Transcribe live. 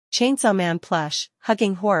Chainsaw Man plush,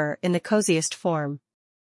 hugging horror in the coziest form.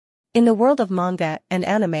 In the world of manga and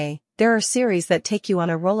anime, there are series that take you on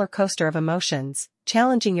a roller coaster of emotions,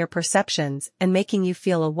 challenging your perceptions and making you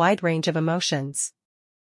feel a wide range of emotions.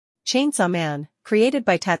 Chainsaw Man, created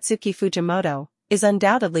by Tatsuki Fujimoto, is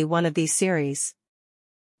undoubtedly one of these series.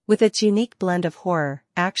 With its unique blend of horror,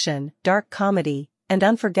 action, dark comedy, and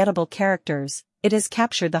unforgettable characters, it has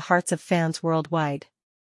captured the hearts of fans worldwide.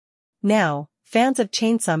 Now, fans of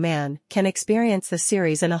Chainsaw Man can experience the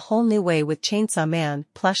series in a whole new way with Chainsaw Man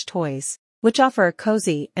plush toys, which offer a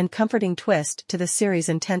cozy and comforting twist to the series'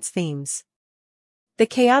 intense themes. The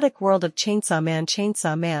chaotic world of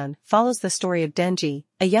Chainsaw Man follows the story of Denji,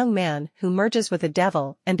 a young man who merges with a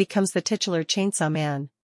devil and becomes the titular Chainsaw Man.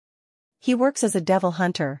 He works as a devil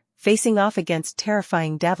hunter, facing off against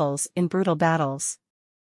terrifying devils in brutal battles.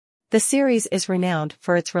 The series is renowned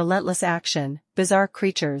for its relentless action, bizarre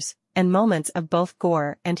creatures, and moments of both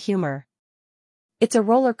gore and humor. It's a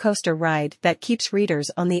roller coaster ride that keeps readers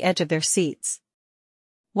on the edge of their seats.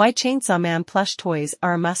 Why Chainsaw Man plush toys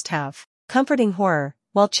are a must-have. Comforting horror.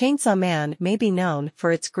 While Chainsaw Man may be known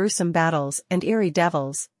for its gruesome battles and eerie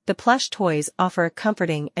devils, the plush toys offer a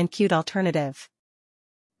comforting and cute alternative.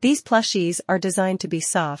 These plushies are designed to be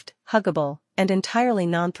soft, huggable, and entirely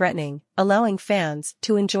non-threatening, allowing fans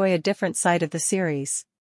to enjoy a different side of the series.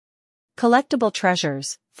 Collectible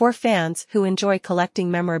treasures. For fans who enjoy collecting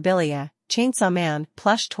memorabilia, Chainsaw Man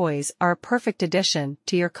plush toys are a perfect addition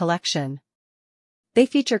to your collection. They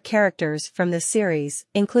feature characters from the series,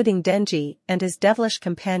 including Denji and his devilish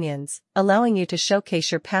companions, allowing you to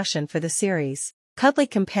showcase your passion for the series. Cuddly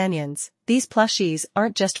companions. These plushies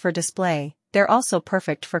aren't just for display, they're also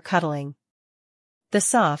perfect for cuddling. The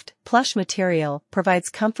soft, plush material provides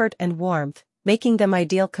comfort and warmth, making them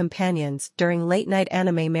ideal companions during late-night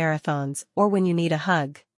anime marathons or when you need a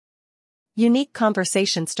hug. Unique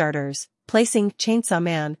conversation starters. Placing Chainsaw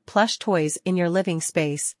Man plush toys in your living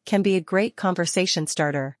space can be a great conversation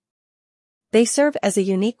starter. They serve as a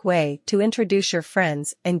unique way to introduce your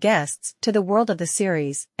friends and guests to the world of the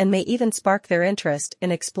series and may even spark their interest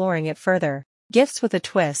in exploring it further. Gifts with a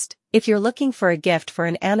twist. If you're looking for a gift for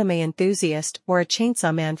an anime enthusiast or a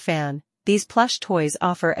Chainsaw Man fan, these plush toys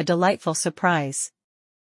offer a delightful surprise.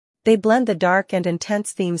 They blend the dark and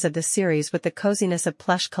intense themes of the series with the coziness of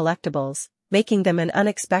plush collectibles, making them an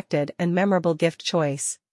unexpected and memorable gift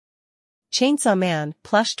choice. Chainsaw Man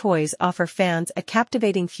plush toys offer fans a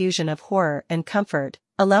captivating fusion of horror and comfort,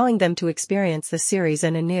 allowing them to experience the series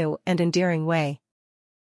in a new and endearing way.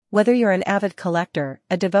 Whether you're an avid collector,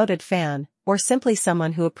 a devoted fan, or simply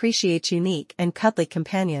someone who appreciates unique and cuddly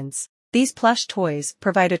companions, these plush toys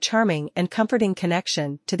provide a charming and comforting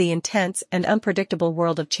connection to the intense and unpredictable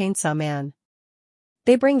world of Chainsaw Man.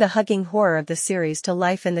 They bring the hugging horror of the series to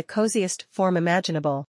life in the coziest form imaginable.